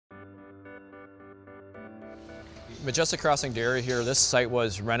Majestic Crossing Dairy here, this site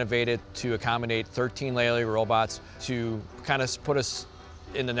was renovated to accommodate 13 Lely robots to kind of put us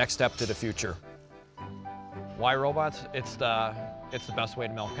in the next step to the future. Why robots? It's the best way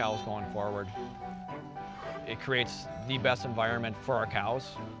to milk cows going forward. It creates the best environment for our cows,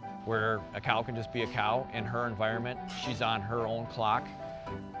 where a cow can just be a cow in her environment. She's on her own clock.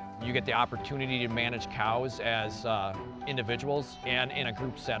 You get the opportunity to manage cows as individuals and in a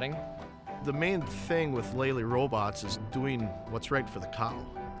group setting. The main thing with Lely robots is doing what's right for the cow.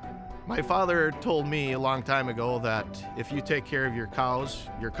 My father told me a long time ago that if you take care of your cows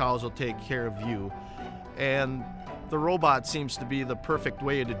will take care of you. And the robot seems to be the perfect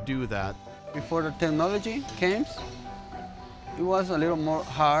way to do that. Before the technology came, it was a little more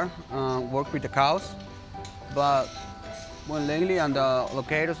hard work with the cows. But when Lely and the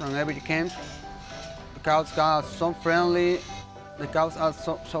locators and everything came, the cows got so friendly, the cows are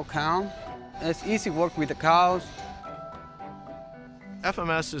so calm. It's easy work with the cows.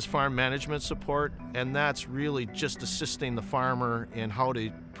 FMS is farm management support, and that's really just assisting the farmer in how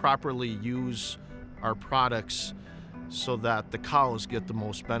to properly use our products so that the cows get the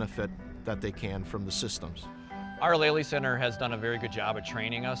most benefit that they can from the systems. Our Lely Center has done a very good job of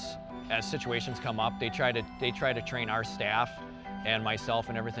training us. As situations come up, they try to train our staff and myself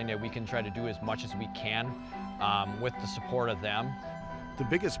and everything that we can try to do as much as we can with the support of them. The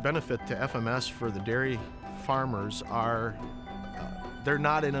biggest benefit to FMS for the dairy farmers are they're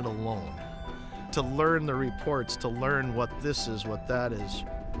not in it alone. To learn the reports, to learn what this is, what that is,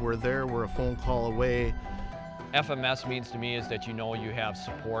 we're there, we're a phone call away. FMS means to me is that you know you have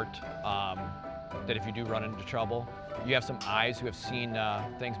support, that if you do run into trouble, you have some eyes who have seen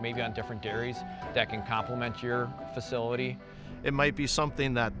things maybe on different dairies that can complement your facility. It might be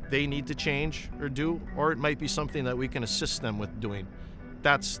something that they need to change or do, or it might be something that we can assist them with doing.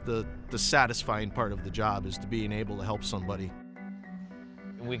 That's the satisfying part of the job, is to being able to help somebody.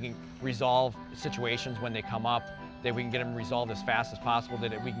 We can resolve situations when they come up, that we can get them resolved as fast as possible,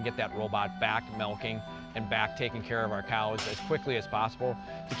 that we can get that robot back milking and back taking care of our cows as quickly as possible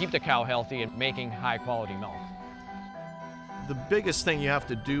to keep the cow healthy and making high quality milk. The biggest thing you have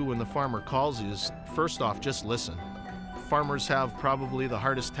to do when the farmer calls you is, first off, just listen. Farmers have probably the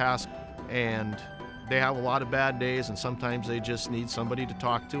hardest task, and they have a lot of bad days, and sometimes they just need somebody to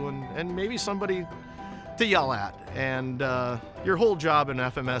talk to and maybe somebody to yell at. And your whole job in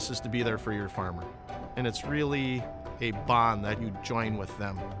FMS is to be there for your farmer. And it's really a bond that you join with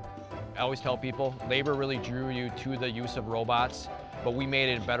them. I always tell people, labor really drew you to the use of robots, but we made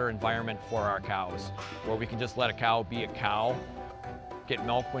it a better environment for our cows, where we can just let a cow be a cow, get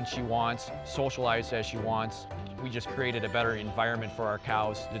milk when she wants, socialize as she wants. We just created a better environment for our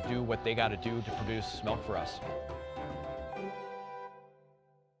cows to do what they got to do to produce milk for us.